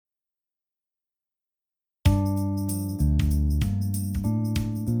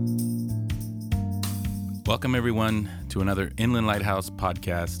Welcome, everyone, to another Inland Lighthouse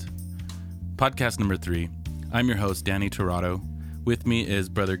podcast, podcast number 3. I'm your host, Danny Torado. With me is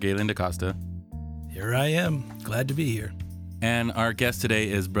Brother Galen DaCosta. Here I am. Glad to be here. And our guest today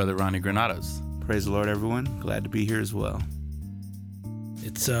is Brother Ronnie Granados. Praise the Lord, everyone. Glad to be here as well.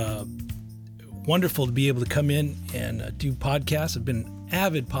 It's wonderful to be able to come in and do podcasts. I've been an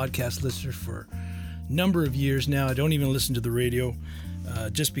avid podcast listener for a number of years now. I don't even listen to the radio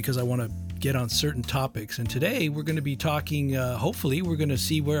just because I want to get on certain topics. And today we're going to be talking, hopefully we're going to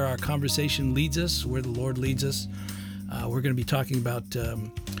see where our conversation leads us, where the Lord leads us. We're going to be talking about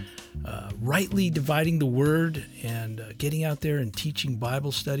rightly dividing the word and getting out there and teaching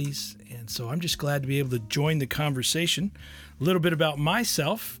Bible studies. And so I'm just glad to be able to join the conversation. A little bit about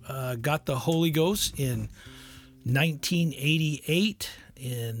myself. Got the Holy Ghost in 1988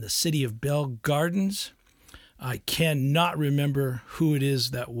 in the city of Bell Gardens. I cannot remember who it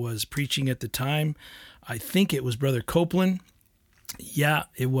is that was preaching at the time. I think it was Brother Copeland. Yeah,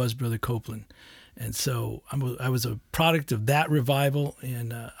 it was Brother Copeland. And so I was a product of that revival,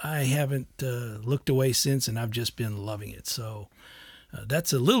 and I haven't looked away since, and I've just been loving it. So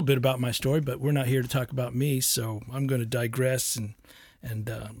that's a little bit about my story, but we're not here to talk about me, so I'm going to digress.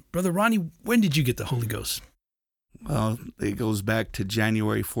 And Brother Ronnie, when did you get the Holy Ghost? Well, it goes back to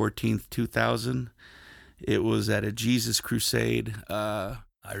January 14th, 2000. It was at a Jesus Crusade. I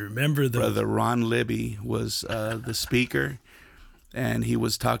remember Brother Ron Libby was the speaker, and he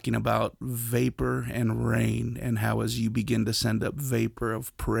was talking about vapor and rain, and how as you begin to send up vapor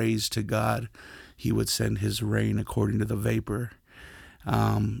of praise to God, he would send his rain according to the vapor.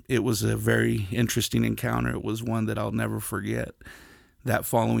 It was a very interesting encounter. It was one that I'll never forget. That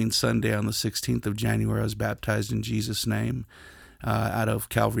following Sunday on the 16th of January, I was baptized in Jesus' name out of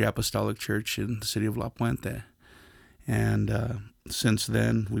Calvary Apostolic Church in the city of La Puente. And since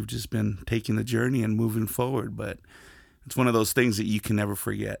then, we've just been taking the journey and moving forward. But it's one of those things that you can never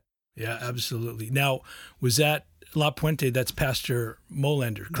forget. Yeah, absolutely. Now, was that La Puente? That's Pastor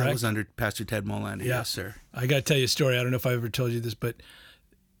Molander, correct? That was under Pastor Ted Molander, yeah. Yes, sir. I got to tell you a story. I don't know if I ever told you this, but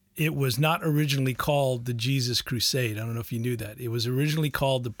it was not originally called the Jesus Crusade. I don't know if you knew that. It was originally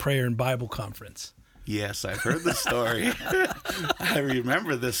called the Prayer and Bible Conference. Yes, I've heard the story. I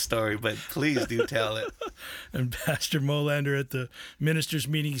remember this story, but please do tell it. And Pastor Molander at the ministers'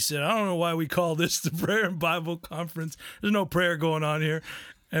 meeting, he said, I don't know why we call this the Prayer and Bible Conference. There's no prayer going on here.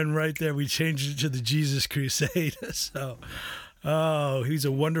 And right there, we changed it to the Jesus Crusade. So, he's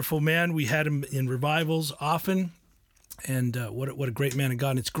a wonderful man. We had him in revivals often. And what a great man of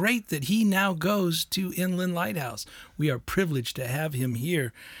God. And it's great that he now goes to Inland Lighthouse. We are privileged to have him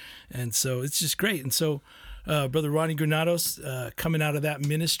here. And so it's just great. And so Brother Ronnie Granados coming out of that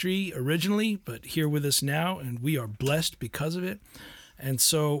ministry originally, but here with us now, and we are blessed because of it. And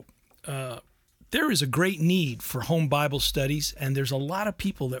so there is a great need for home Bible studies, and there's a lot of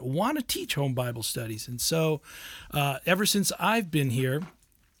people that want to teach home Bible studies. And so ever since I've been here,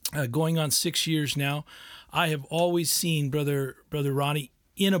 going on 6 years now, I have always seen Brother Ronnie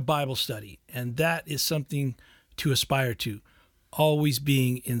in a Bible study, and that is something to aspire to, always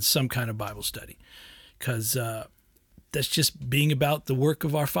being in some kind of Bible study, because that's just being about the work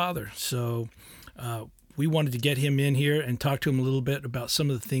of our Father. So we wanted to get him in here and talk to him a little bit about some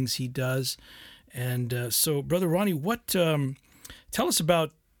of the things he does. And so, Brother Ronnie, tell us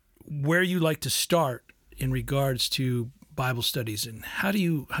about where you like to start in regards to Bible studies, and how do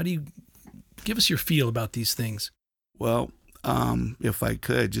you give us your feel about these things? Well, if I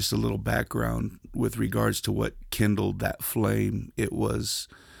could, just a little background with regards to what kindled that flame. It was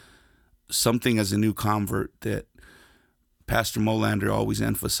something as a new convert that Pastor Molander always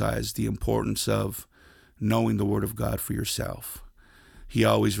emphasized, the importance of knowing the Word of God for yourself. He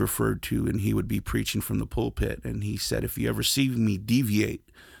always referred to, and he would be preaching from the pulpit, and he said, if you ever see me deviate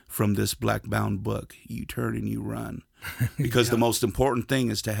from this black-bound book, you turn and you run. Because the most important thing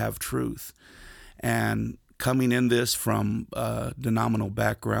is to have truth. And coming in this from a denominational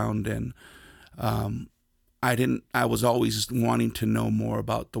background, and I was always wanting to know more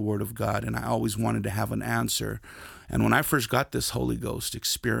about the Word of God, and I always wanted to have an answer. And when I first got this Holy Ghost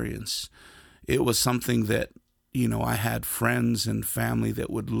experience, it was something that, I had friends and family that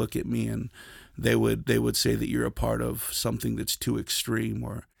would look at me, and they would say that you're a part of something that's too extreme,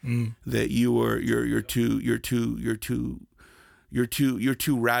 or that you're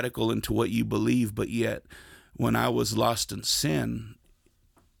too radical into what you believe. But yet, when I was lost in sin,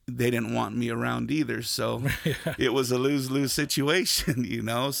 they didn't want me around either. So it was a lose-lose situation, you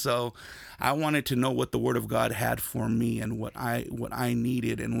know? So I wanted to know what the Word of God had for me and what I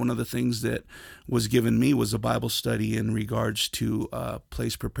needed. And one of the things that was given me was a Bible study in regards to not a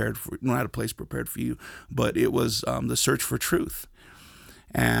place prepared for you, but it was the search for truth.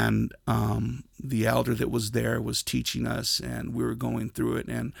 And the elder that was there was teaching us, and we were going through it.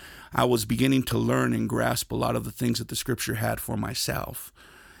 And I was beginning to learn and grasp a lot of the things that the Scripture had for myself.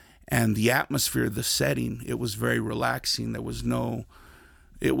 And the atmosphere, the setting, it was very relaxing.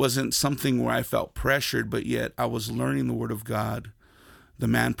 It wasn't something where I felt pressured, but yet I was learning the Word of God. The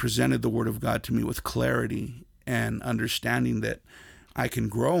man presented the Word of God to me with clarity and understanding that I can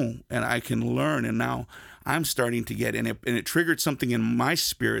grow and I can learn. And now I'm starting to get in it, and it triggered something in my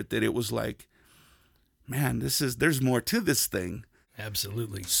spirit that it was like, man, there's more to this thing.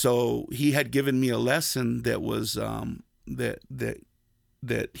 Absolutely. So he had given me a lesson that was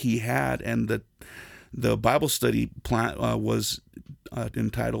that he had, and the Bible study plan was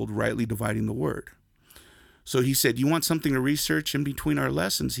entitled "Rightly Dividing the Word." So he said, "You want something to research in between our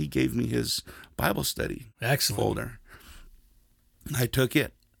lessons?" He gave me his Bible study folder. I took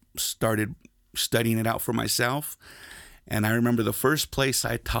it, started studying it out for myself, and I remember the first place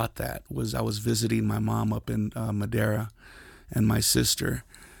I taught that was I was visiting my mom up in Madera, and my sister,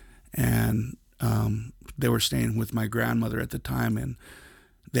 and they were staying with my grandmother at the time, and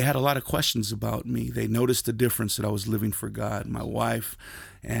they had a lot of questions about me. They noticed the difference that I was living for God, my wife,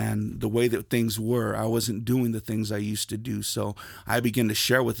 and the way that things were. I wasn't doing the things I used to do. So I began to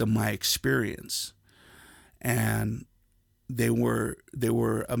share with them my experience. And they were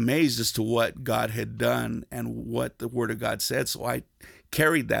amazed as to what God had done and what the Word of God said. So I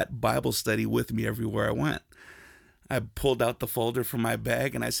carried that Bible study with me everywhere I went. I pulled out the folder from my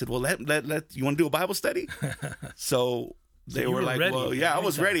bag and I said, well, you want to do a Bible study? So they were like, ready. Well, yeah, I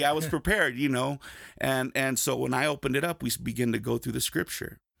was ready. I was prepared, you know. And so when I opened it up, we began to go through the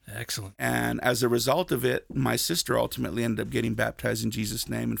Scripture. Excellent. And as a result of it, my sister ultimately ended up getting baptized in Jesus'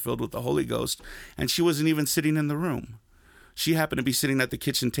 name and filled with the Holy Ghost. And she wasn't even sitting in the room. She happened to be sitting at the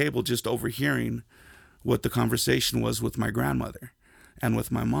kitchen table just overhearing what the conversation was with my grandmother and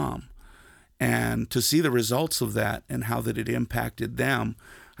with my mom. And to see the results of that and how that it impacted them,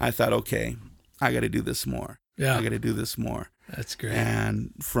 I thought, okay, I got to do this more. Yeah. I got to do this more. That's great.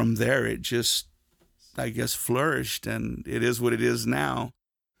 And from there, it just, I guess, flourished, and it is what it is now.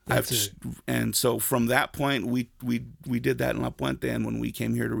 And so from that point, we did that in La Puente, and when we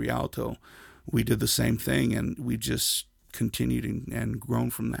came here to Rialto, we did the same thing, and we just continued and grown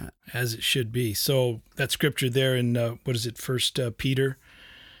from that. As it should be. So that scripture there in, what is it, 1 Peter,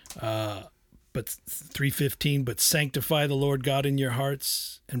 but 3:15, but sanctify the Lord God in your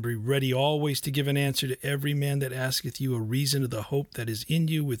hearts, and be ready always to give an answer to every man that asketh you a reason of the hope that is in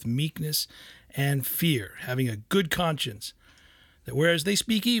you with meekness and fear, having a good conscience, that whereas they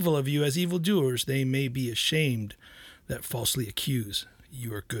speak evil of you as evildoers, they may be ashamed that falsely accuse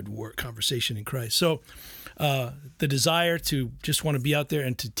your good work, conversation in Christ. So the desire to just want to be out there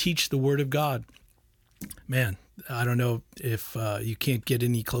and to teach the Word of God, man, I don't know if you can't get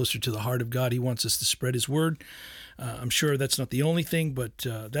any closer to the heart of God. He wants us to spread His Word. I'm sure that's not the only thing, but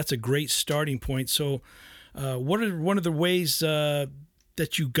that's a great starting point. So what are one of the ways that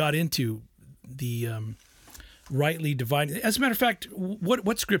you got into the rightly dividing? As a matter of fact,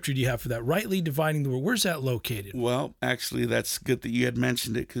 what scripture do you have for that? Rightly dividing the word. Where's that located? Well, actually, that's good that you had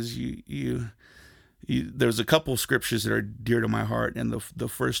mentioned it, because you there's a couple of scriptures that are dear to my heart, and the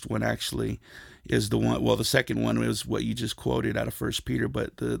first one actually is the one. Well, the second one is what you just quoted out of 1 Peter,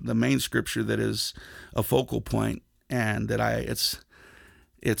 but the main scripture that is a focal point, and that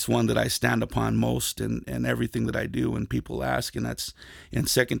it's one that I stand upon most in everything that I do when people ask, and that's in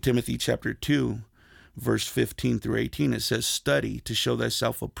 2 Timothy chapter 2. Verse 15 through 18, it says, study to show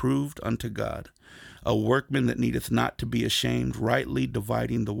thyself approved unto God, a workman that needeth not to be ashamed, rightly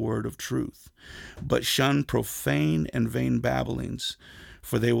dividing the word of truth. But shun profane and vain babblings,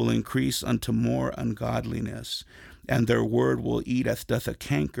 for they will increase unto more ungodliness, and their word will eat as doth a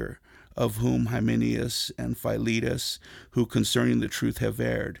canker, of whom Hymenaeus and Philetus, who concerning the truth have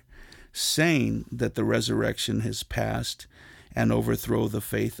erred, saying that the resurrection has passed, and overthrow the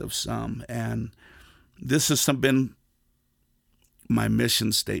faith of some. And this has been my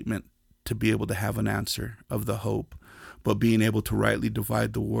mission statement, to be able to have an answer of the hope, but being able to rightly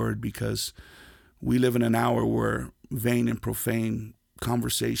divide the word, because we live in an hour where vain and profane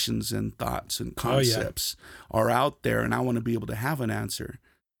conversations and thoughts and concepts are out there, and I want to be able to have an answer.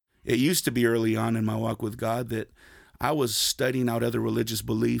 It used to be early on in my walk with God that I was studying out other religious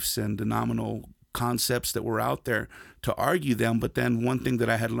beliefs and denominational concepts that were out there to argue them. But then one thing that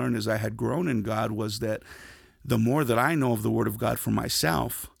I had learned as I had grown in God was that the more that I know of the Word of God for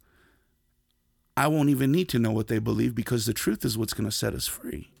myself, I won't even need to know what they believe, because the truth is what's going to set us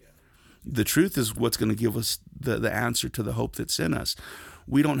free. The truth is what's going to give us the answer to the hope that's in us.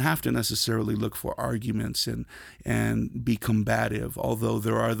 We don't have to necessarily look for arguments and be combative, although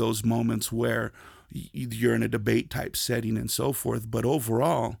there are those moments where you're in a debate type setting and so forth. But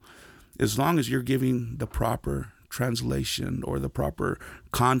overall, as long as you're giving the proper translation or the proper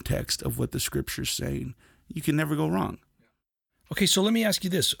context of what the Scripture's saying, you can never go wrong. Okay, so let me ask you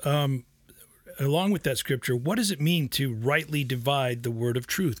this. Along with that scripture, what does it mean to rightly divide the word of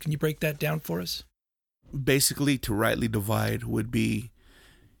truth? Can you break that down for us? Basically, to rightly divide would be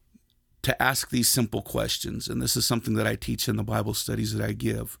to ask these simple questions. And this is something that I teach in the Bible studies that I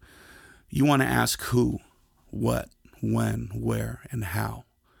give. You want to ask who, what, when, where, and how.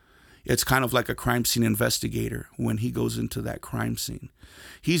 It's kind of like a crime scene investigator when he goes into that crime scene.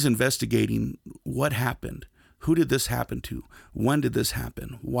 He's investigating what happened. Who did this happen to? When did this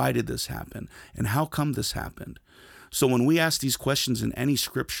happen? Why did this happen? And how come this happened? So when we ask these questions in any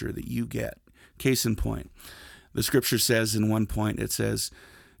scripture that you get, case in point, the scripture says in one point, it says,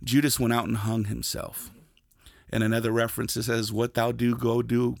 Judas went out and hung himself. And another reference, it says, what thou do, go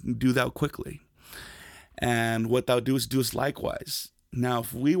do thou quickly. And what thou doest likewise. Now,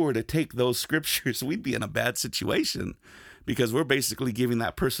 if we were to take those scriptures, we'd be in a bad situation, because we're basically giving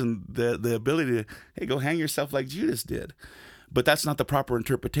that person the ability to, hey, go hang yourself like Judas did. But that's not the proper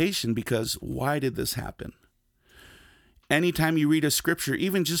interpretation, because why did this happen? Anytime you read a scripture,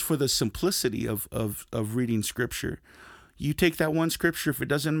 even just for the simplicity of reading scripture, you take that one scripture, if it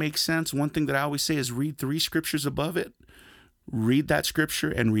doesn't make sense, one thing that I always say is read 3 scriptures above it, read that scripture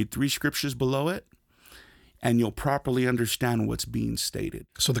and read 3 scriptures below it, and you'll properly understand what's being stated.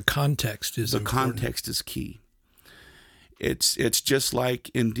 So the context is important. Context is key. It's just like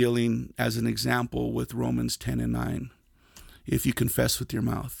in dealing, as an example, with Romans 10:9. If you confess with your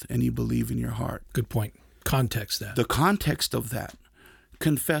mouth and you believe in your heart. Good point. Context that. The context of that.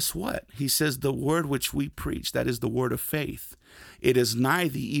 Confess what? He says, the word which we preach, that is the word of faith. It is nigh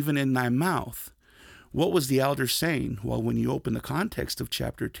thee, even in thy mouth. What was the elder saying? Well, when you open the context of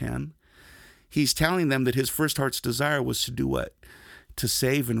chapter 10, he's telling them that his first heart's desire was to do what? To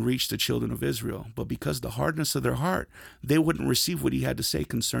save and reach the children of Israel. But because of the hardness of their heart, they wouldn't receive what he had to say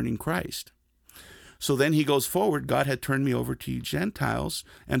concerning Christ. So then he goes forward, God had turned me over to you Gentiles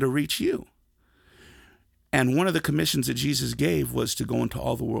and to reach you. And one of the commissions that Jesus gave was to go into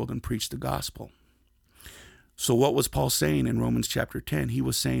all the world and preach the gospel. So what was Paul saying in Romans chapter 10? He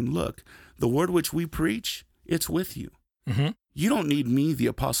was saying, look, the word which we preach, it's with you. Mm-hmm. You don't need me, the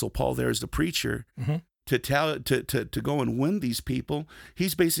Apostle Paul, there as the preacher, mm-hmm. to go and win these people.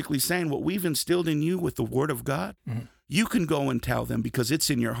 He's basically saying what we've instilled in you with the word of God, mm-hmm. you can go and tell them because it's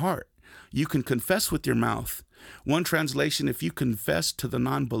in your heart. You can confess with your mouth. One translation, if you confess to the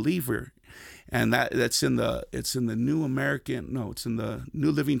non-believer, and it's in the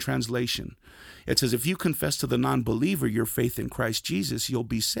New Living Translation. It says, if you confess to the non-believer your faith in Christ Jesus, you'll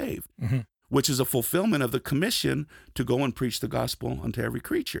be saved. Mm-hmm. Which is a fulfillment of the commission to go and preach the gospel unto every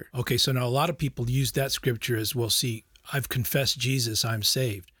creature. Okay, so now a lot of people use that scripture as, well, see, I've confessed Jesus, I'm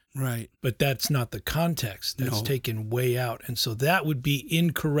saved. Right. But that's not the context. That's No. taken way out. And so that would be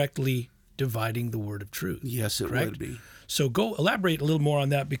incorrectly dividing the word of truth. Yes, it correct? would be. So go elaborate a little more on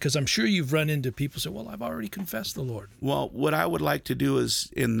that, because I'm sure you've run into people who say, well, I've already confessed the Lord. Well, what I would like to do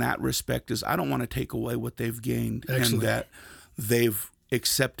is, in that respect, is I don't want to take away what they've gained. Excellent. And that they've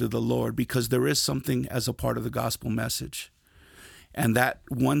accepted the Lord, because there is something as a part of the gospel message. And that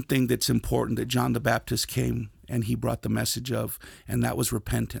one thing that's important, that John the Baptist came and he brought the message of, and that was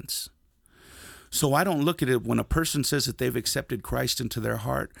repentance. So I don't look at it when a person says that they've accepted Christ into their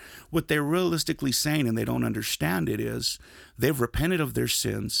heart. What they're realistically saying, and they don't understand it, is they've repented of their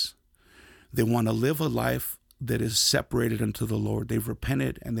sins. They want to live a life that is separated unto the Lord. They've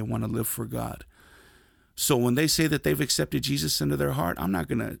repented and they want to live for God. So when they say that they've accepted Jesus into their heart, I'm not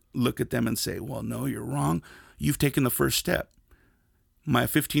going to look at them and say, well, no, you're wrong. You've taken the first step. My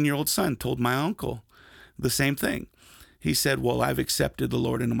 15-year-old son told my uncle the same thing. He said, well, I've accepted the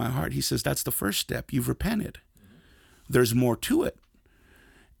Lord into my heart. He says, that's the first step. You've repented. There's more to it.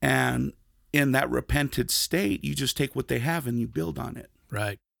 And in that repented state, you just take what they have and you build on it.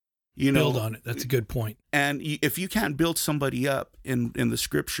 Right. Build on it. That's a good point. And if you can't build somebody up in the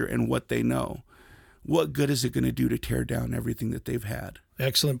scripture and what they know, what good is it going to do to tear down everything that they've had?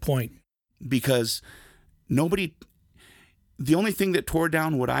 Excellent point. Because the only thing that tore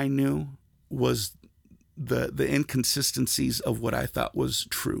down what I knew was the inconsistencies of what I thought was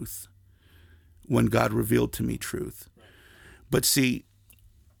truth. when God revealed to me truth. But see,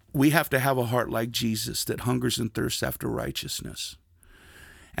 we have to have a heart like Jesus that hungers and thirsts after righteousness.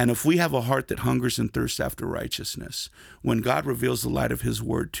 And if we have a heart that hungers and thirsts after righteousness, when God reveals the light of his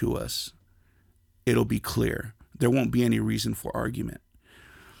word to us, it'll be clear. There won't be any reason for argument.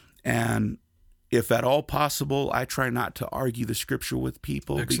 And if at all possible, I try not to argue the scripture with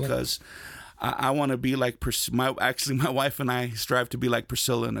people. Excellent. Because I want to be like, my wife and I strive to be like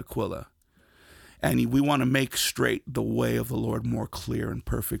Priscilla and Aquila. And we want to make straight the way of the Lord more clear and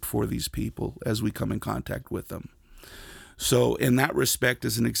perfect for these people as we come in contact with them. So in that respect,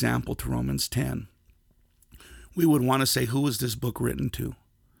 as an example to Romans 10, we would want to say, who is this book written to?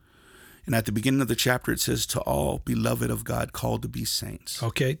 And at the beginning of the chapter, it says, to all beloved of God, called to be saints.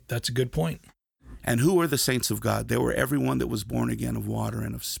 Okay, that's a good point. And who are the saints of God? They were everyone that was born again of water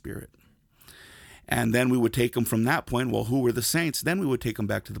and of spirit. And then we would take them from that point. Well, who were the saints? Then we would take them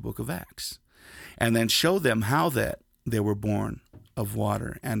back to the book of Acts and then show them how that they were born of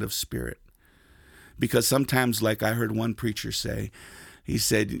water and of spirit. Because sometimes, like I heard one preacher say, he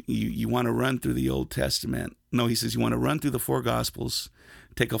said, you want to run through the Old Testament. No, he says, you want to run through the four Gospels,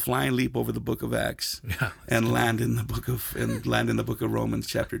 take a flying leap over the book of Acts, and land in the book of Romans,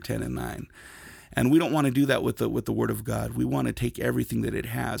 chapter 10 and 9. And we don't want to do that with the Word of God. We want to take everything that it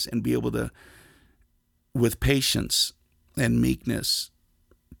has and be able to, with patience and meekness,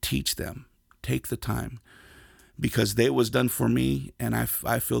 teach them. Take the time. Because they was done for me, and I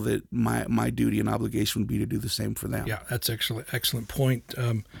feel that my duty and obligation would be to do the same for them. Yeah, that's excellent point.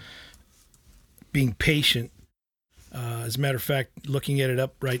 Being patient. As a matter of fact, looking at it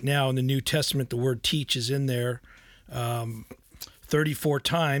up right now in the New Testament, the word teach is in there 34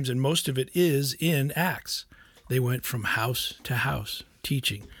 times, and most of it is in Acts. They went from house to house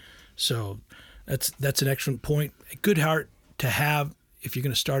teaching. So that's an excellent point. A good heart to have if you're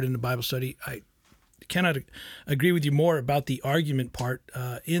going to start in the Bible study. I cannot agree with you more about the argument part.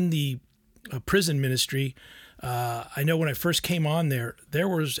 In the prison ministry, I know when I first came on there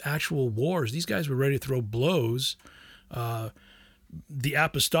was actual wars. These guys were ready to throw blows. The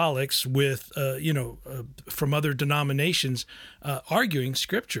apostolics with, from other denominations, arguing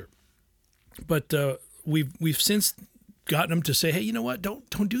Scripture. But we've since gotten them to say, hey, you know what?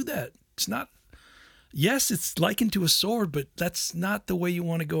 Don't do that. It's not. Yes, it's likened to a sword, but that's not the way you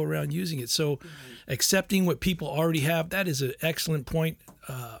want to go around using it. So accepting what people already have, that is an excellent point,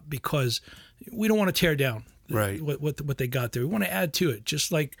 because we don't want to tear down what they got there. We want to add to it,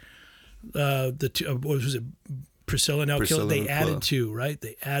 just like the two, what was it, Priscilla and Aquila, they added to, right?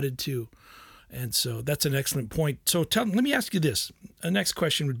 They added to. And so that's an excellent point. So let me ask you this. The next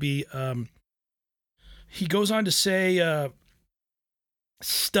question would be, he goes on to say,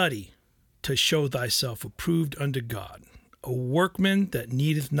 study to show thyself approved unto God, a workman that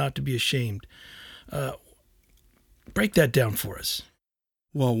needeth not to be ashamed. Break that down for us.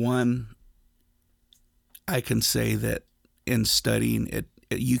 Well, one, I can say that in studying it,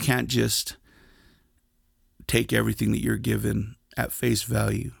 you can't just take everything that you're given at face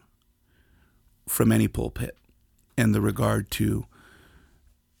value from any pulpit in the regard to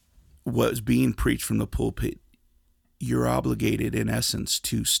what's being preached from the pulpit. You're obligated, in essence,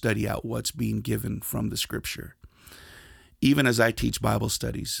 to study out what's being given from the Scripture. Even as I teach Bible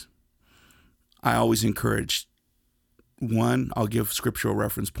studies, I always encourage, one, I'll give scriptural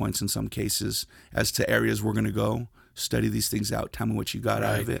reference points in some cases as to areas we're going to go. Study these things out. Tell me what you got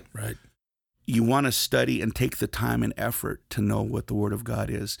out of it. Right. You want to study and take the time and effort to know what the Word of God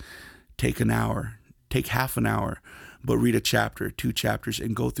is. Take an hour, take half an hour, but read a chapter, 2 chapters,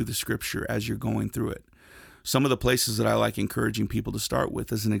 and go through the Scripture as you're going through it. Some of the places that I like encouraging people to start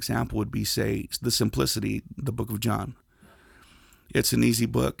with, as an example, would be, say, the Simplicity, the book of John. It's an easy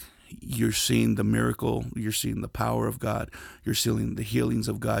book. You're seeing the miracle. You're seeing the power of God. You're seeing the healings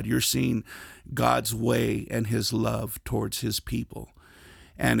of God. You're seeing God's way and his love towards his people.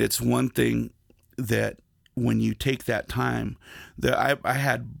 And it's one thing that when you take that time, I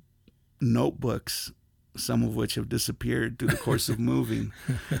had notebooks, some of which have disappeared through the course of moving.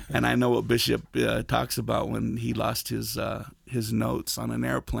 And I know what Bishop talks about when he lost his notes on an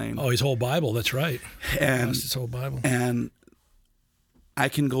airplane. Oh, his whole Bible, that's right. And, lost his whole Bible. And I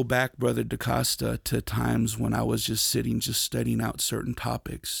can go back, Brother DaCosta, to times when I was just sitting, just studying out certain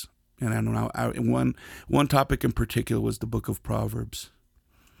topics. And I know one topic in particular was the book of Proverbs.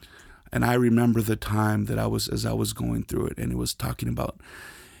 And I remember the time that as I was going through it, and it was talking about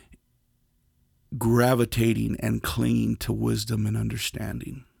gravitating and clinging to wisdom and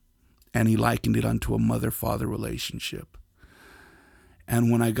understanding. And he likened it unto a mother-father relationship.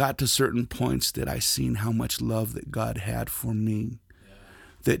 And when I got to certain points that I seen how much love that God had for me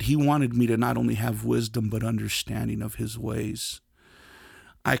that he wanted me to not only have wisdom, but understanding of his ways.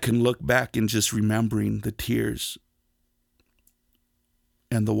 I can look back and just remembering the tears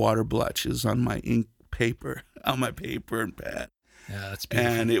and the water blotches on my ink paper, on my paper and pad. Yeah, that's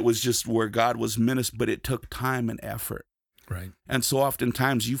beautiful. And it was just where God was ministered, but it took time and effort. Right. And so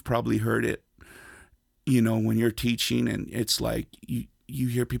oftentimes you've probably heard it, you know, when you're teaching, and it's like you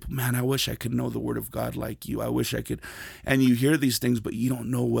hear people, man, I wish I could know the word of God like you. I wish I could. And you hear these things, but you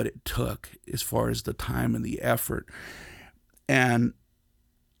don't know what it took as far as the time and the effort. And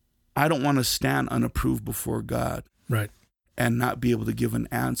I don't want to stand unapproved before God. Right. And not be able to give an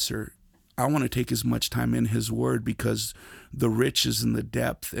answer. I want to take as much time in his word, because the riches and the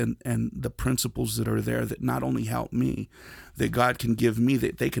depth and the principles that are there that not only help me, that God can give me,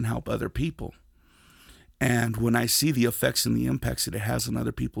 that they can help other people. And when I see the effects and the impacts that it has on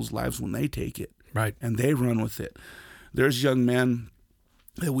other people's lives when they take it, right, and they run with it. There's young men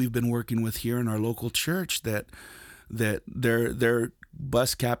that we've been working with here in our local church that they're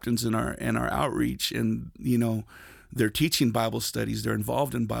bus captains in our outreach, and you know, they're teaching Bible studies, they're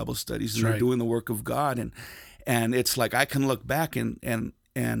involved in Bible studies, and they're doing the work of God, and it's like I can look back and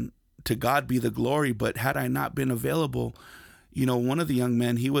to God be the glory. But had I not been available, you know, one of the young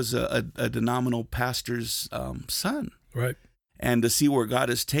men, he was a denominational pastor's son. Right. And to see where God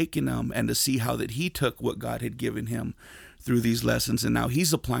has taken him, and to see how that he took what God had given him through these lessons, and now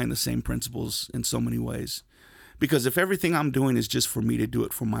he's applying the same principles in so many ways. Because if everything I'm doing is just for me to do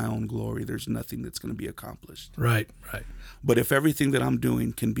it for my own glory, there's nothing that's going to be accomplished. Right, right. But if everything that I'm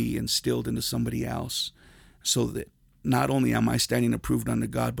doing can be instilled into somebody else, so that not only am I standing approved unto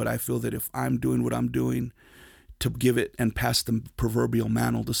God, but I feel that if I'm doing what I'm doing, to give it and pass the proverbial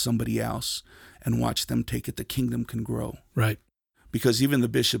mantle to somebody else and watch them take it, the kingdom can grow. Right. Because even the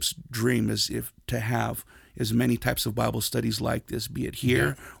bishop's dream is to have as many types of Bible studies like this, be it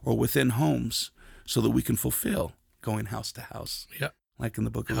here or within homes, so that we can fulfill going house to house. Yeah. Like in the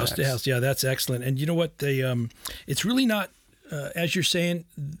book of House Acts. to house. Yeah, that's excellent. And you know what? It's really not, as you're saying,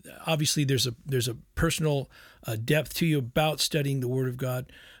 obviously there's a personal depth to you about studying the Word of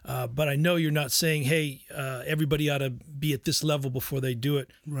God. But I know you're not saying, hey, everybody ought to be at this level before they do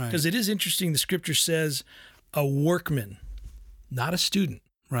it. Right. Because it is interesting. The scripture says a workman, not a student.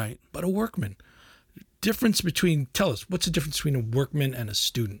 Right. But a workman. Tell us, what's the difference between a workman and a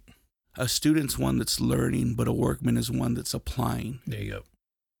student? A student's one that's learning, but a workman is one that's applying. There you go.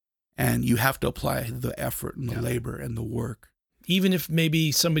 And you have to apply the effort and the labor and the work. Even if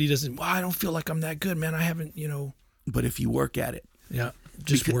maybe somebody doesn't, I don't feel like I'm that good, man. I haven't, But if you work at it. Yeah,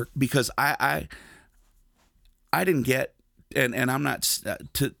 just work. Because I didn't get, and I'm not,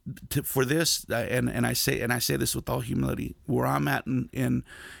 for this, and I say this with all humility, where I'm at in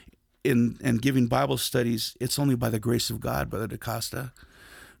giving Bible studies, it's only by the grace of God, Brother DaCosta.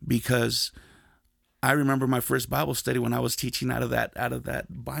 Because I remember my first Bible study when I was teaching out of that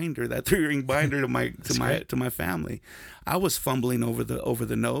binder, that 3-ring binder to my family. I was fumbling over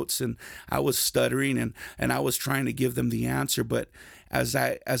the notes, and I was stuttering, and I was trying to give them the answer. But as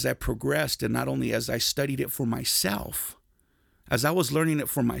I progressed, and not only as I studied it for myself, as I was learning it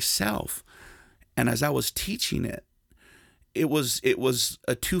for myself, and as I was teaching it, it was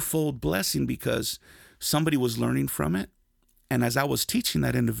a twofold blessing, because somebody was learning from it. And as I was teaching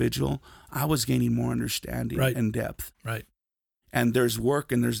that individual, I was gaining more understanding and depth. Right. And there's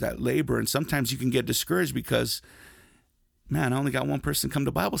work and there's that labor. And sometimes you can get discouraged because, man, I only got one person come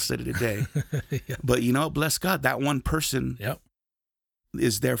to Bible study today. Yeah. But bless God, that one person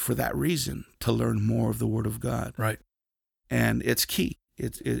is there for that reason, to learn more of the Word of God. Right. And it's key.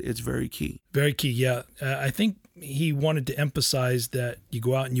 It's very key. Very key, yeah. I think he wanted to emphasize that you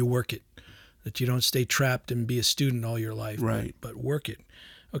go out and you work it. That you don't stay trapped and be a student all your life, right? But work it.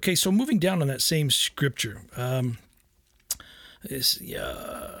 Okay, so moving down on that same scripture, a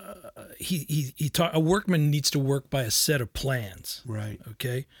workman needs to work by a set of plans, right?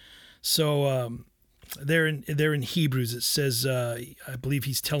 Okay, so there in Hebrews it says, I believe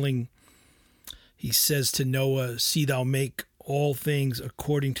he says to Noah, "See thou make all things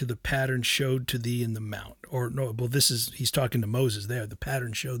according to the pattern showed to thee in the mount." Or no, well, he's talking to Moses there. The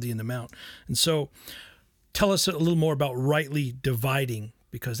pattern showed thee in the mount. And so tell us a little more about rightly dividing,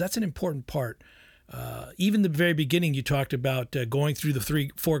 because that's an important part. Even the very beginning, you talked about going through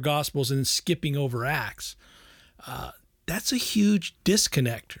the 4 Gospels and then skipping over Acts. That's a huge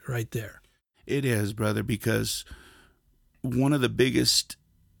disconnect right there. It is, brother, because one of the biggest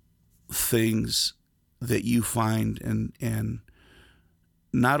things that you find and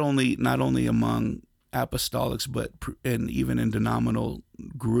not only among apostolics, but and even in denominational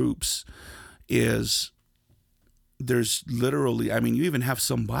groups, is there's literally, I mean, you even have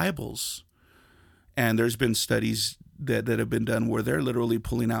some Bibles, and there's been studies that have been done where they're literally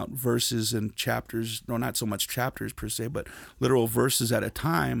pulling out verses and chapters, no, not so much chapters per se, but literal verses at a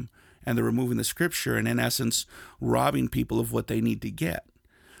time, and they're removing the scripture and in essence robbing people of what they need to get.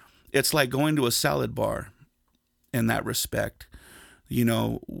 It's like going to a salad bar in that respect. You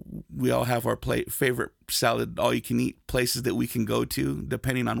know, we all have our favorite salad, all-you-can-eat places that we can go to,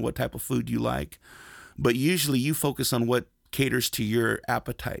 depending on what type of food you like. But usually you focus on what caters to your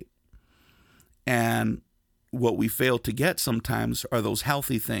appetite. And what we fail to get sometimes are those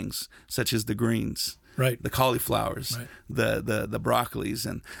healthy things, such as the greens, right, the cauliflowers, right, the broccolis,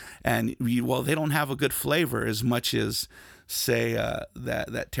 and well, they don't have a good flavor as much as, say,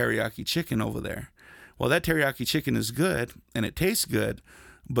 that teriyaki chicken over there. Well, that teriyaki chicken is good and it tastes good,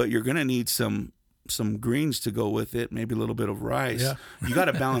 but you're gonna need some greens to go with it, maybe a little bit of rice. Yeah. You got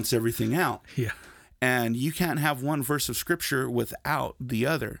to balance everything out. Yeah. And you can't have one verse of scripture without the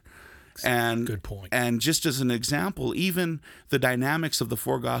other. And good point. And just as an example, even the dynamics of the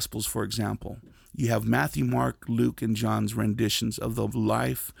four gospels, for example, you have Matthew, Mark, Luke, and John's renditions of the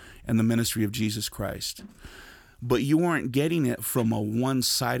life and the ministry of Jesus Christ. But you weren't getting it from a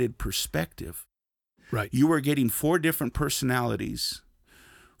one-sided perspective. Right. You were getting four different personalities,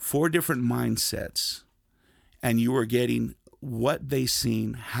 four different mindsets, and you were getting what they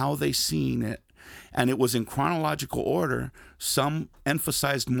seen, how they seen it, and it was in chronological order. Some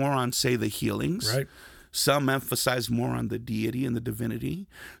emphasized more on, say, the healings. Right. Some emphasized more on the deity and the divinity.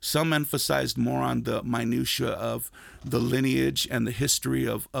 Some emphasized more on the minutia of the lineage and the history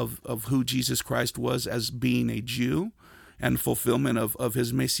of who Jesus Christ was as being a Jew and fulfillment of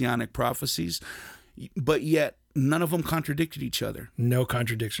his messianic prophecies. But yet, none of them contradicted each other. No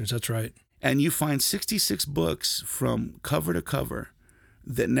contradictions, that's right. And you find 66 books from cover to cover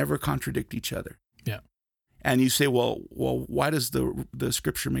that never contradict each other. Yeah. And you say, well, why does the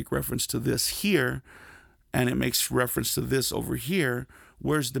scripture make reference to this here, and it makes reference to this over here?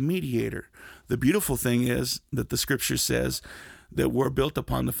 Where's the mediator? The beautiful thing is that the scripture says that we're built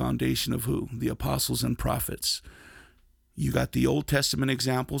upon the foundation of who? The apostles and prophets. You got the Old Testament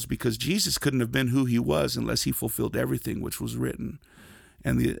examples, because Jesus couldn't have been who he was unless he fulfilled everything which was written,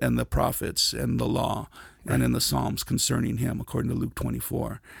 and the prophets and the law, right, and in the Psalms concerning him, according to Luke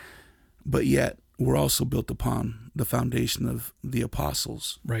 24. But yet, we're also built upon the foundation of the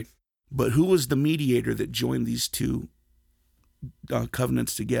apostles. Right. But who was the mediator that joined these two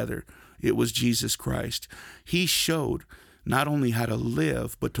covenants together? It was Jesus Christ. He showed not only how to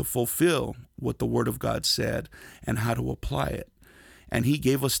live, but to fulfill what the Word of God said and how to apply it. And he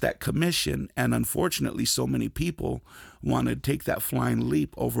gave us that commission. And unfortunately, so many people want to take that flying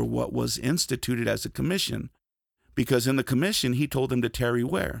leap over what was instituted as a commission. Because in the commission, he told them to tarry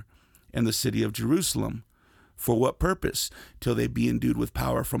where? In the city of Jerusalem. For what purpose? Till they be endued with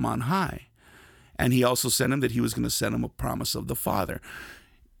power from on high. And he also sent him that he was going to send him a promise of the Father.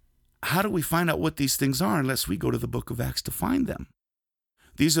 How do we find out what these things are unless we go to the book of Acts to find them?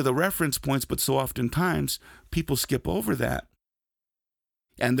 These are the reference points, but so oftentimes people skip over that.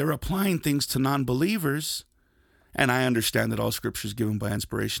 And they're applying things to non-believers. And I understand that all scripture is given by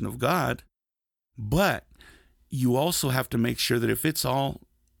inspiration of God. But you also have to make sure that if it's all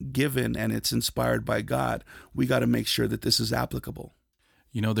given and it's inspired by God, we got to make sure that this is applicable.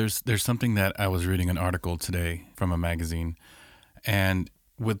 You know, there's something that I was reading an article today from a magazine, and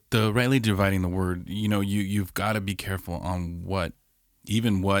with the rightly dividing the word, you know, you've got to be careful on what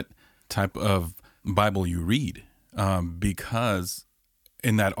type of Bible you read, because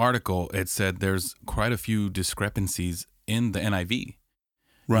in that article it said there's quite a few discrepancies in the NIV.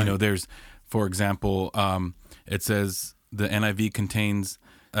 Right. You know, there's, for example, it says the NIV contains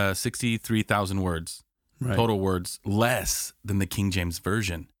 63,000 words, right, total words, less than the King James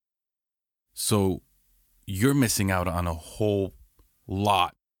Version. So you're missing out on a whole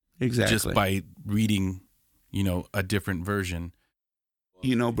lot. Exactly. Just by reading, you know, a different version.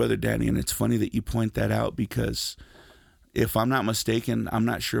 You know, Brother Danny, and it's funny that you point that out, because if I'm not mistaken, I'm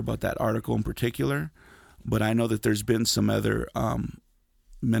not sure about that article in particular, but I know that there's been some other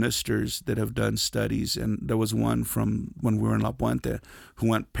ministers that have done studies, and there was one from when we were in La Puente who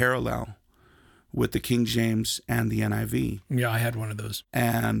went parallel with the King James and the NIV. Yeah, I had one of those.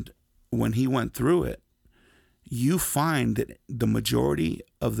 And when he went through it, you find that the majority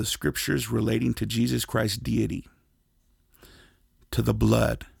of the scriptures relating to Jesus Christ's deity, to the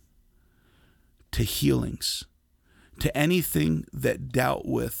blood, to healings, to anything that dealt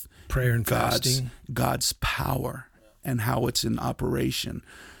with prayer and fasting, God's power and how it's in operation,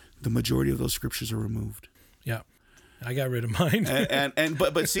 the majority of those scriptures are removed. Yeah. I got rid of mine.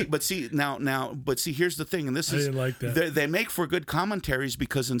 but see here's the thing, and this I is didn't like that. they make for good commentaries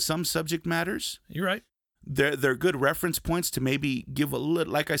because in some subject matters You're right. they're good reference points to maybe give a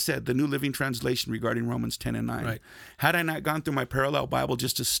little, like I said, the New Living Translation regarding Romans 10 and 9. Right. Had I not gone through my parallel Bible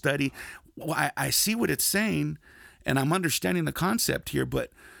just to study, well, I see what it's saying and I'm understanding the concept here,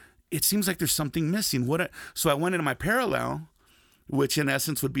 but it seems like there's something missing. So I went into my parallel, which in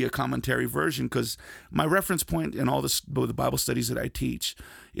essence would be a commentary version, because my reference point in all the Bible studies that I teach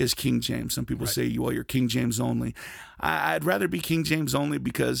is King James. Some people say, well, you're King James only. I'd rather be King James only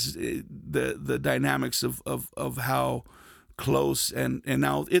because the dynamics of how close and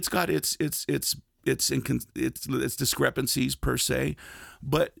now it's got its discrepancies per se,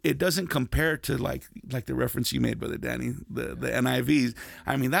 but it doesn't compare to like the reference you made, Brother Danny, the NIV.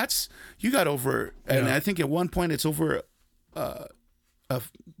 I mean, that's, you got over, and I think at one point it's over I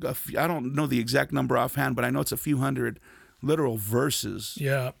don't know the exact number offhand, but I know it's a few hundred literal verses.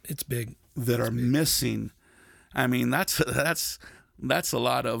 Yeah, it's big. That are missing. I mean, that's a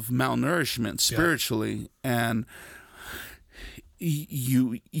lot of malnourishment spiritually, and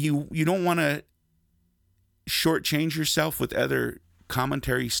you don't want to shortchange yourself with other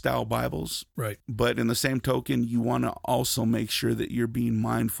commentary style Bibles, right? But in the same token, you want to also make sure that you're being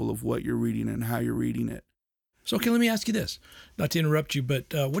mindful of what you're reading and how you're reading it. So, okay, let me ask you this, not to interrupt you, but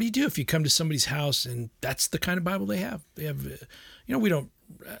what do you do if you come to somebody's house and that's the kind of Bible they have? They have,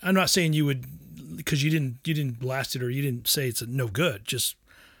 I'm not saying you would, because you didn't blast it or you didn't say it's no good, just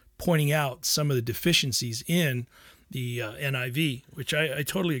pointing out some of the deficiencies in the NIV, which I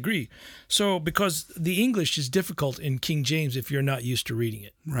totally agree. So, because the English is difficult in King James if you're not used to reading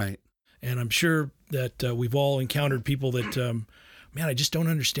it. Right. And I'm sure that we've all encountered people that, man, I just don't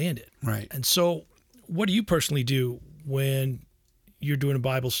understand it. Right. And so, what do you personally do when you're doing a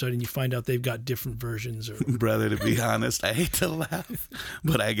Bible study and you find out they've got different versions? Or... Brother, to be honest, I hate to laugh,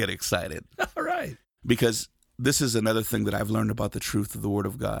 but I get excited. All right. Because this is another thing that I've learned about the truth of the Word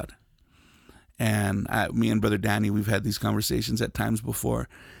of God. And me and Brother Danny, we've had these conversations at times before.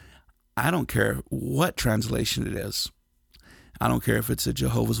 I don't care what translation it is. I don't care if it's a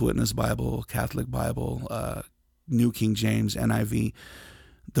Jehovah's Witness Bible, Catholic Bible, New King James, NIV.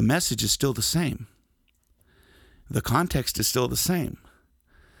 The message is still the same. The context is still the same.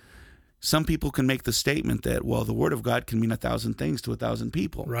 Some people can make the statement that, well, the Word of God can mean 1,000 things to 1,000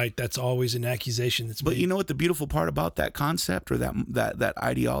 people. Right. That's always an accusation that's But made. you know what the beautiful part about that concept or that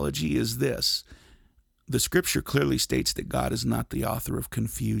ideology is this. The Scripture clearly states that God is not the author of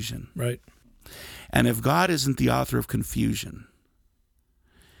confusion. Right. And if God isn't the author of confusion,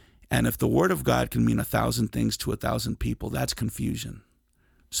 and if the Word of God can mean 1,000 things to 1,000 people, that's confusion.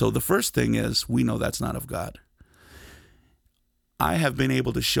 So the first thing is, we know that's not of God. I have been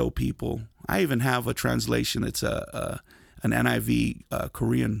able to show people, I even have a translation, it's an NIV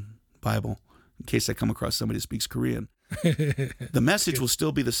Korean Bible, in case I come across somebody that speaks Korean. The message will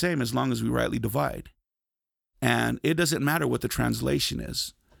still be the same as long as we rightly divide. And it doesn't matter what the translation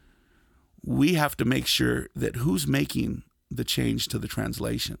is. We have to make sure that who's making the change to the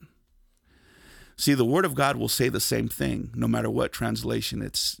translation. See, the Word of God will say the same thing, no matter what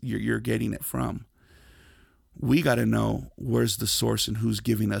translation you're getting it from. We got to know where's the source and who's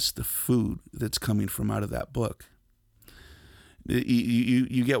giving us the food that's coming from out of that book.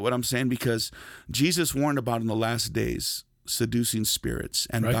 You get what I'm saying? Because Jesus warned about in the last days seducing spirits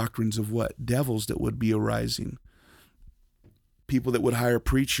and doctrines of what? Devils that would be arising. People that would hire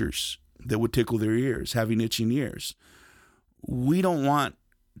preachers that would tickle their ears, having itching ears. We don't want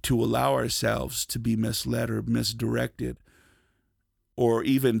to allow ourselves to be misled or misdirected or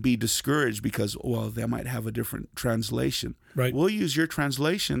even be discouraged because, well, they might have a different translation. Right. We'll use your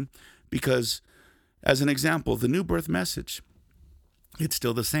translation because, as an example, the New Birth Message, it's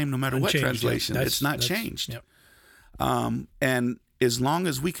still the same no matter what translation. It's not changed. Yep. And as long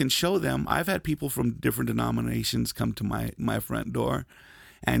as we can show them, I've had people from different denominations come to my front door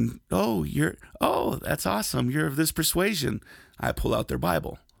and, that's awesome. You're of this persuasion. I pull out their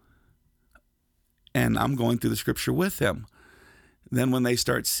Bible and I'm going through the Scripture with them. Then when they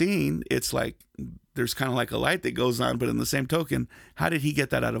start seeing, it's like there's kind of like a light that goes on, but in the same token, how did he get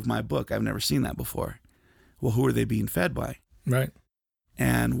that out of my book? I've never seen that before. Well, who are they being fed by? Right.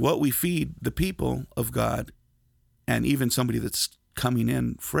 And what we feed the people of God, and even somebody that's coming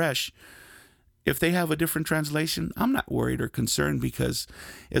in fresh, if they have a different translation, I'm not worried or concerned because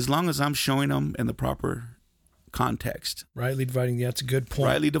as long as I'm showing them in the proper context. Rightly dividing, that's a good point.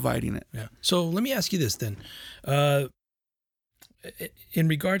 Rightly dividing it. Yeah. So let me ask you this then. In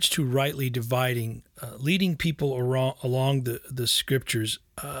regards to rightly dividing, leading people along the Scriptures,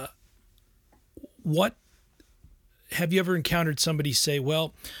 what have you ever encountered somebody say,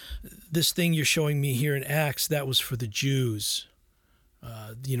 well, this thing you're showing me here in Acts, that was for the Jews?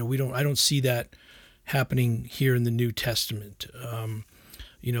 I don't see that happening here in the New Testament.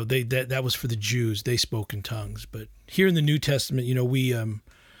 That was for the Jews. They spoke in tongues. But here in the New Testament,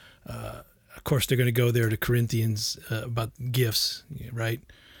 of course, they're going to go there to Corinthians about gifts, right,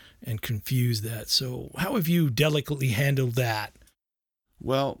 and confuse that. So how have you delicately handled that?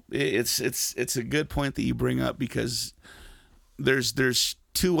 Well, it's a good point that you bring up, because there's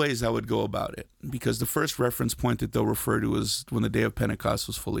two ways I would go about it. Because the first reference point that they'll refer to is when the day of Pentecost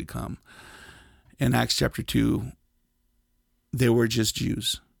was fully come. In Acts chapter 2, they were just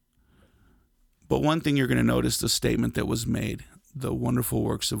Jews. But one thing you're going to notice, the statement that was made, the wonderful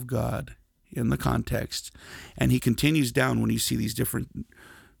works of God, in the context. And he continues down when you see these different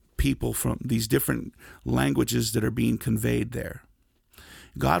people from these different languages that are being conveyed there.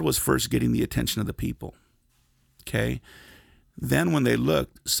 God was first getting the attention of the people. Okay? Then when they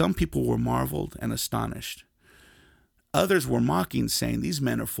looked, some people were marveled and astonished. Others were mocking, saying, these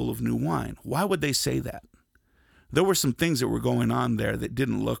men are full of new wine. Why would they say that? There were some things that were going on there that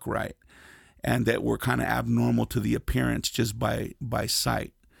didn't look right and that were kind of abnormal to the appearance just by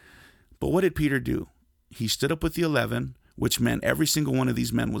sight. But what did Peter do? He stood up with the 11, which meant every single one of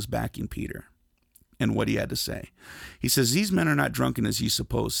these men was backing Peter and what he had to say. He says, these men are not drunken as ye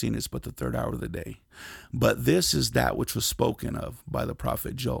suppose, seeing it's but the third hour of the day. But this is that which was spoken of by the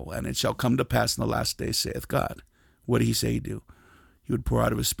prophet Joel. And it shall come to pass in the last day, saith God. What did he say he'd do? He would pour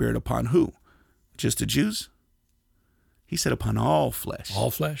out of his spirit upon who? Just the Jews? He said upon all flesh. All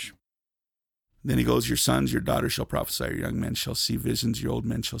flesh. Then he goes, your sons, your daughters shall prophesy, your young men shall see visions, your old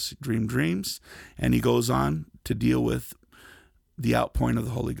men shall dream dreams. And he goes on to deal with the outpouring of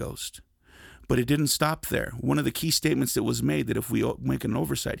the Holy Ghost. But it didn't stop there. One of the key statements that was made, that if we make an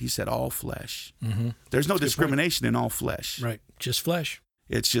oversight, he said all flesh. Mm-hmm. There's no discrimination in all flesh. Right. Just flesh.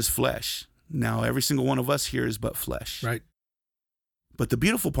 It's just flesh. Now, every single one of us here is but flesh. Right. But the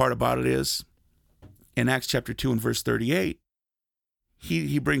beautiful part about it is, in Acts chapter 2 and verse 38,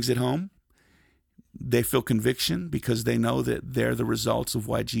 he brings it home. They feel conviction because they know that they're the results of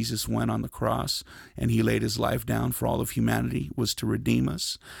why Jesus went on the cross and he laid his life down for all of humanity, was to redeem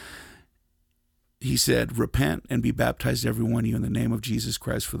us. He said, repent and be baptized, every one of you, in the name of Jesus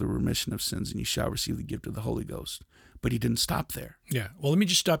Christ for the remission of sins, and you shall receive the gift of the Holy Ghost. But he didn't stop there. Yeah. Well, let me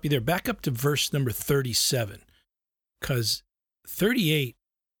just stop you there. Back up to verse number 37, because 38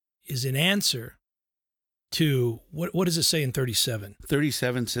 is an answer to, what does it say in 37?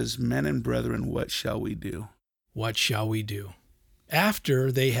 37 says, men and brethren, what shall we do? What shall we do?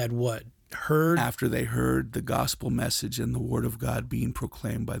 After they had what? Heard? After they heard the gospel message and the word of God being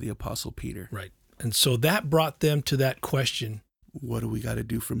proclaimed by the Apostle Peter. Right. And so that brought them to that question. What do we got to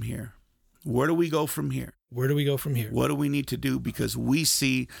do from here? Where do we go from here? Where do we go from here? What do we need to do? Because we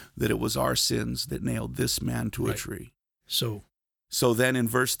see that it was our sins that nailed this man to a tree. So then in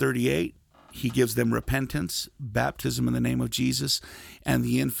verse 38, he gives them repentance, baptism in the name of Jesus, and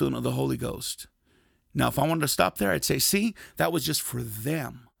the infilling of the Holy Ghost. Now, if I wanted to stop there, I'd say, see, that was just for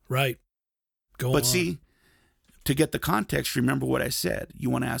them. Right. Go on. See, to get the context, remember what I said. You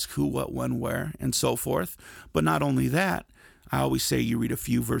want to ask who, what, when, where, and so forth. But not only that, I always say you read a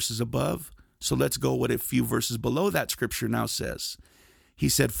few verses above. So let's go what a few verses below that scripture now says. He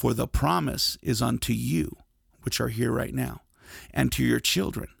said, for the promise is unto you, which are here right now, and to your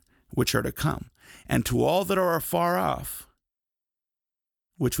children, which are to come, and to all that are afar off,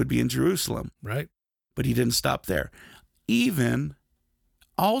 which would be in Jerusalem. Right. But he didn't stop there. Even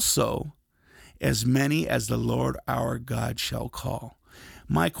also, as many as the Lord our God shall call.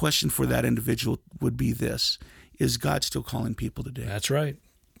 My question for that individual would be this: is God still calling people today? That's right.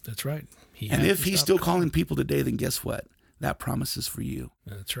 That's right. And if he's still calling people today, then guess what? That promise is for you.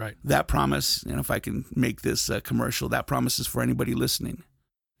 That's right. That promise, and if I can make this commercial, that promise is for anybody listening.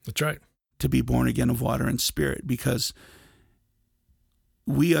 That's right. To be born again of water and spirit, because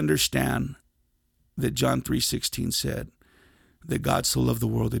we understand that John 3:16 said that God so loved the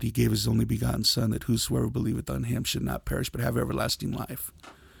world that he gave his only begotten Son, that whosoever believeth on him should not perish but have everlasting life.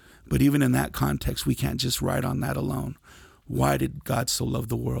 But even in that context, we can't just ride on that alone. Why did God so love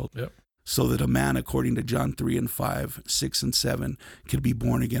the world? Yep. So that a man, according to John 3 and 5, 6 and 7, could be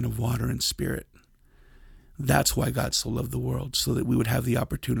born again of water and spirit. That's why God so loved the world, so that we would have the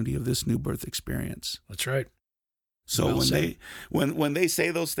opportunity of this new birth experience. That's right. So when they say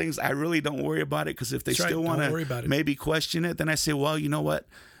those things, I really don't worry about it, because if they still want to maybe question it, then I say, well, you know what?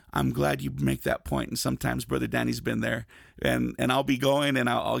 I'm glad you make that point. And sometimes Brother Danny's been there, and I'll be going and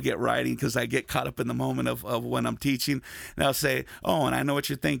I'll get writing because I get caught up in the moment of when I'm teaching. And I'll say, oh, and I know what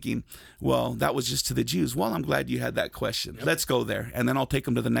you're thinking. Well, that was just to the Jews. Well, I'm glad you had that question. Yep. Let's go there. And then I'll take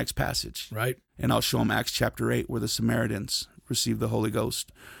them to the next passage. Right. And I'll show them Acts chapter 8, where the Samaritans received the Holy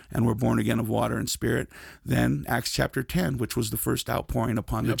Ghost and were born again of water and spirit. Then Acts chapter 10, which was the first outpouring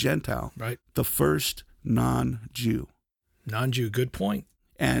upon the Gentile. Right. The first non-Jew. Non-Jew, good point.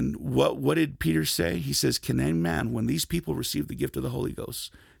 And what did Peter say? He says, can any man, when these people received the gift of the Holy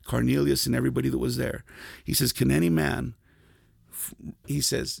Ghost, Cornelius and everybody that was there, he says, can any man, he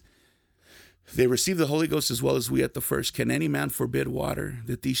says, they received the Holy Ghost as well as we at the first. Can any man forbid water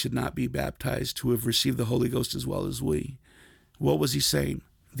that these should not be baptized who have received the Holy Ghost as well as we? What was he saying?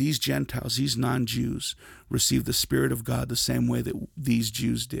 These Gentiles, these non-Jews, received the Spirit of God the same way that these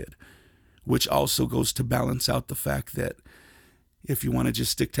Jews did, which also goes to balance out the fact that if you want to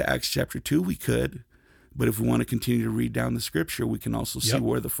just stick to Acts chapter 2, we could. But if we want to continue to read down the scripture, we can also see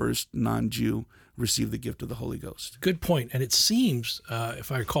where the first non-Jew received the gift of the Holy Ghost. Good point. And it seems,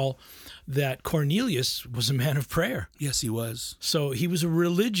 if I recall, that Cornelius was a man of prayer. Yes, he was. So he was a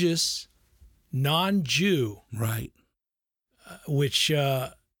religious non-Jew. Right.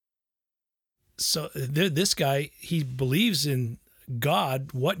 This guy, he believes in God.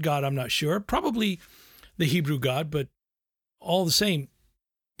 What God, I'm not sure. Probably the Hebrew God, but all the same,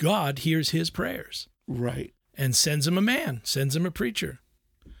 God hears his prayers. Right. And sends him a man, sends him a preacher.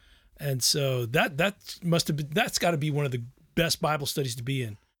 And so that's got to be one of the best Bible studies to be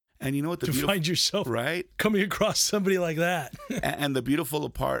in. And you know what to find yourself coming across somebody like that. And the beautiful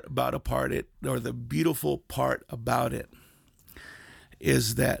part about it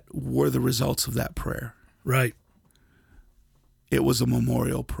is that were the results of that prayer. Right. It was a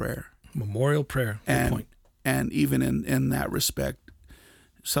memorial prayer. Memorial prayer. Good point. And even in that respect,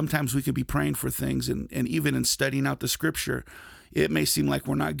 sometimes we could be praying for things, and even in studying out the scripture, it may seem like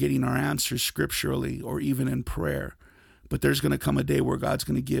we're not getting our answers scripturally or even in prayer. But there's going to come a day where God's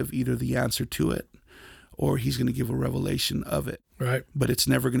going to give either the answer to it or he's going to give a revelation of it. Right. But it's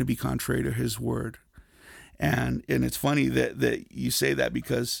never going to be contrary to his word. And it's funny that you say that,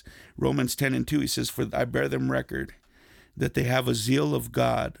 because Romans 10:2, he says, for I bear them record that they have a zeal of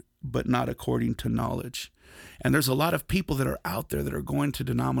God, but not according to knowledge. And there's a lot of people that are out there that are going to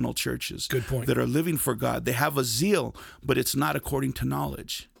denominational churches. Good point. That are living for God. They have a zeal, but it's not according to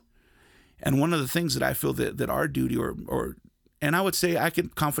knowledge. And one of the things that I feel that our duty, and I would say, I can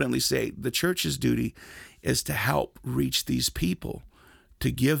confidently say, the church's duty is to help reach these people,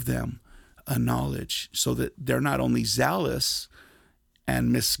 to give them a knowledge so that they're not only zealous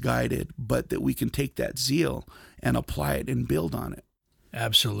and misguided, but that we can take that zeal and apply it and build on it.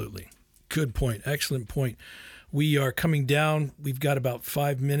 Absolutely. Good point. Excellent point. We are coming down. We've got about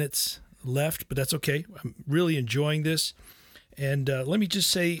 5 minutes left, but that's okay. I'm really enjoying this. And let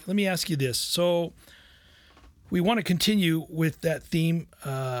me ask you this. So we want to continue with that theme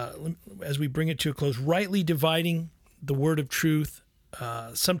as we bring it to a close, rightly dividing the word of truth,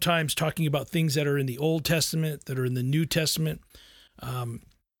 sometimes talking about things that are in the Old Testament, that are in the New Testament. Do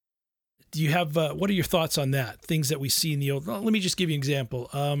you have, what are your thoughts on that? Things that we see in the Old, let me just give you an example.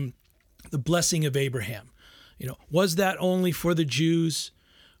 The blessing of Abraham, was that only for the Jews,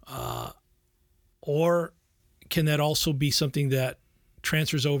 or can that also be something that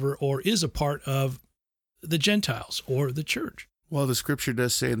transfers over or is a part of the Gentiles or the church? Well, the scripture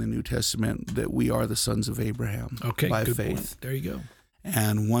does say in the New Testament that we are the sons of Abraham by good faith. Point. There you go.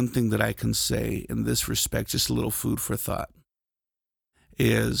 And one thing that I can say in this respect, just a little food for thought,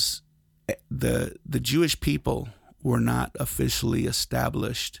 is the Jewish people were not officially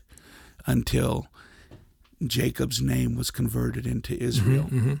established until Jacob's name was converted into Israel.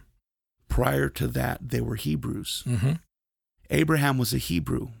 Mm-hmm. Prior to that, they were Hebrews. Mm-hmm. Abraham was a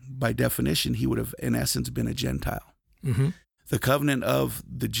Hebrew. By definition, he would have, in essence, been a Gentile. Mm-hmm. The covenant of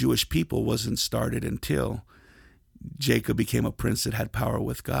the Jewish people wasn't started until Jacob became a prince that had power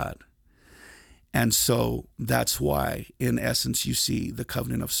with God. And so that's why, in essence, you see the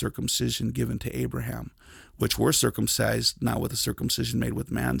covenant of circumcision given to Abraham, which were circumcised, not with a circumcision made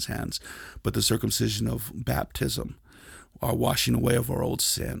with man's hands, but the circumcision of baptism, our washing away of our old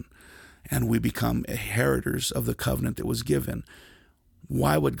sin. And we become inheritors of the covenant that was given.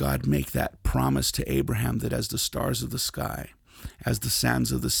 Why would God make that promise to Abraham that as the stars of the sky, as the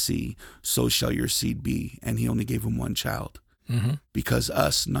sands of the sea, so shall your seed be? And he only gave him one child. Mm-hmm. Because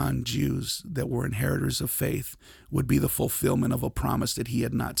us non-Jews that were inheritors of faith would be the fulfillment of a promise that he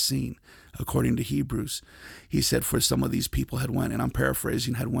had not seen. According to Hebrews, he said, for some of these people had went, and I'm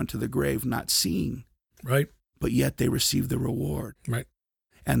paraphrasing, had went to the grave not seeing. Right. But yet they received the reward. Right.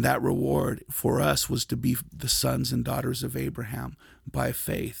 And that reward for us was to be the sons and daughters of Abraham by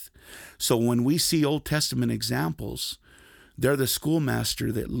faith. So when we see Old Testament examples, they're the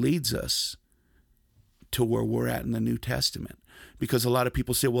schoolmaster that leads us to where we're at in the New Testament. Because a lot of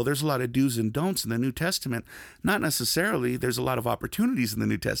people say, well, there's a lot of do's and don'ts in the New Testament. Not necessarily. There's a lot of opportunities in the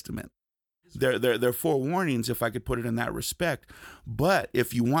New Testament. There are forewarnings, if I could put it in that respect. But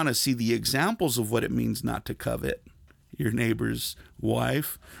if you want to see the examples of what it means not to covet your neighbor's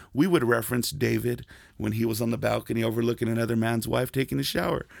wife, we would reference David when he was on the balcony overlooking another man's wife taking a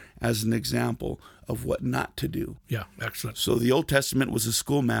shower as an example of what not to do. Yeah, excellent. So the Old Testament was a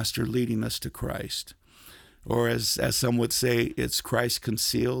schoolmaster leading us to Christ. Or as some would say, it's Christ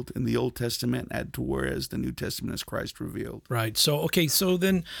concealed in the Old Testament, whereas the New Testament is Christ revealed. Right. So, okay, so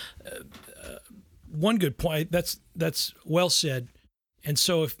then one good point, that's well said. And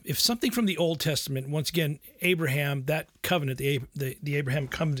so if something from the Old Testament, once again, Abraham, that covenant, the Abraham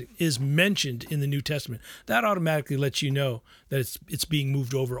covenant is mentioned in the New Testament, that automatically lets you know that it's being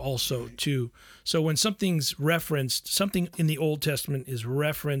moved over also too. So when something's referenced, something in the Old Testament is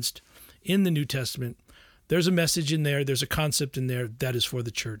referenced in the New Testament, there's a message in there, there's a concept in there that is for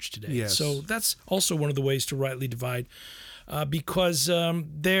the church today. Yes. So that's also one of the ways to rightly divide, because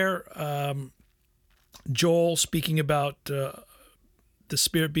Joel speaking about the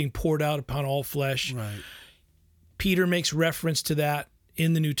Spirit being poured out upon all flesh. Right. Peter makes reference to that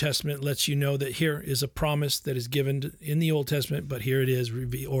in the New Testament, lets you know that here is a promise that is given in the Old Testament, but here it is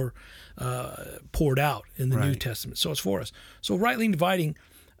poured out in the New Testament. So it's for us. So rightly dividing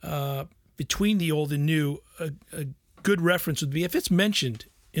between the Old and New, a good reference would be if it's mentioned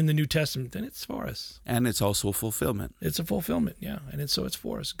in the New Testament, then it's for us. And it's also a fulfillment. It's a fulfillment, yeah. And so it's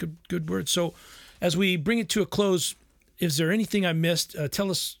for us. Good word. So as we bring it to a close, is there anything I missed?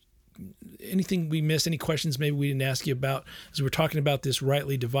 Tell us anything we missed, any questions maybe we didn't ask you about as we're talking about this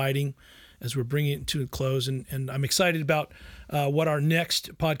rightly dividing, as we're bringing it to a close. And I'm excited about what our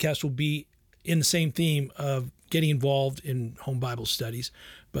next podcast will be in the same theme of getting involved in home Bible studies.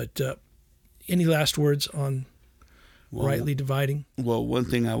 But any last words on rightly dividing? Well, one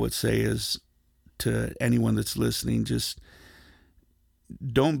thing I would say is to anyone that's listening, just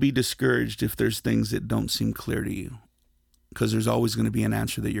don't be discouraged if there's things that don't seem clear to you, because there's always going to be an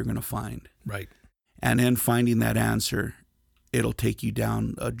answer that you're going to find. Right. And in finding that answer, it'll take you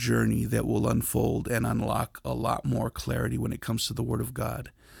down a journey that will unfold and unlock a lot more clarity when it comes to the Word of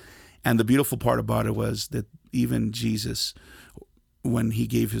God. And the beautiful part about it was that even Jesus, when he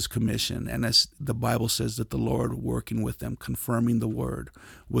gave his commission, and as the Bible says that the Lord working with them, confirming the word,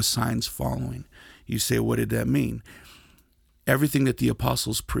 with signs following. You say, what did that mean? Everything that the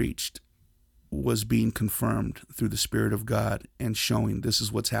apostles preached was being confirmed through the Spirit of God and showing this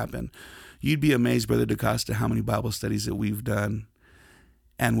is what's happened. You'd be amazed, Brother DaCosta, how many Bible studies that we've done,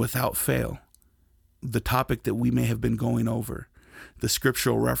 and without fail, the topic that we may have been going over, the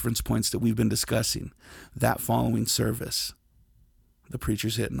scriptural reference points that we've been discussing, that following service, the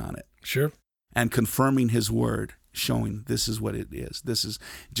preacher's hitting on it. Sure. And confirming his word, showing this is what it is. This is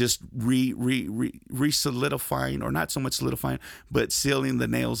just re-solidifying, or not so much solidifying, but sealing the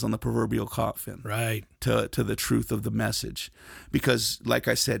nails on the proverbial coffin. Right. To the truth of the message. Because, like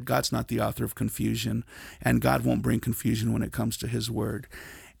I said, God's not the author of confusion, and God won't bring confusion when it comes to his word.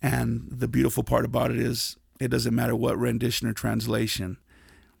 And the beautiful part about it is, it doesn't matter what rendition or translation,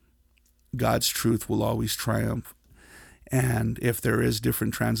 God's truth will always triumph. And if there is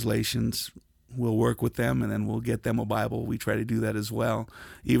different translations, we'll work with them, and then we'll get them a Bible. We try to do that as well.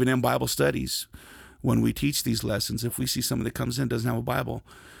 Even in Bible studies, when we teach these lessons, if we see somebody that comes in doesn't have a Bible,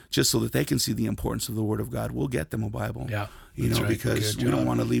 just so that they can see the importance of the Word of God, we'll get them a Bible. Yeah, right. Because we don't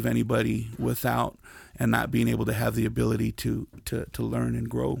want to leave anybody without and not being able to have the ability to learn and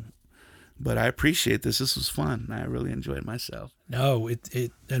grow. But I appreciate this. This was fun. I really enjoyed myself. No,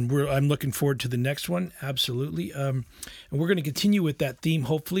 I'm looking forward to the next one. Absolutely. And we're going to continue with that theme.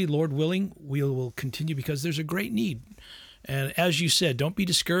 Hopefully, Lord willing, we will continue, because there's a great need. And as you said, don't be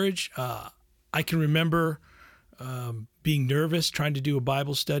discouraged. I can remember being nervous trying to do a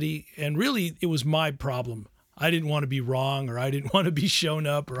Bible study, and really it was my problem. I didn't want to be wrong, or I didn't want to be shown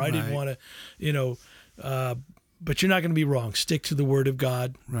up, or I didn't want to, but you're not going to be wrong. Stick to the Word of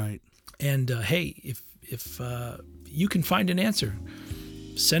God. Right. And hey, if you can find an answer,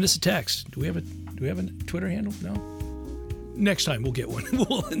 send us a text. Do we have a Twitter handle? No. Next time we'll get one.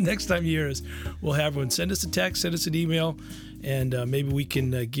 Next time you hear us, we'll have one. Send us a text, send us an email, and maybe we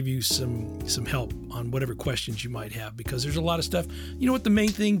can give you some help on whatever questions you might have, because there's a lot of stuff. You know what the main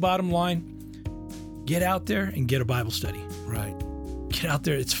thing, bottom line? Get out there and get a Bible study. Right. Get out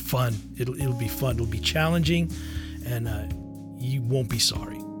there. It's fun. It'll be fun. It'll be challenging, and won't be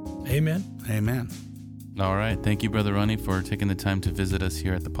sorry. Amen. Amen. All right. Thank you, Brother Ronnie, for taking the time to visit us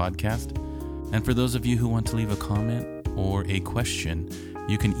here at the podcast. And for those of you who want to leave a comment or a question,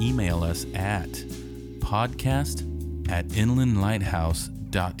 you can email us at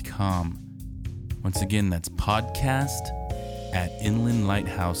podcast@inlandlighthouse.com. Once again, that's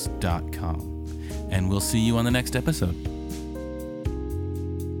podcast@inlandlighthouse.com. And we'll see you on the next episode.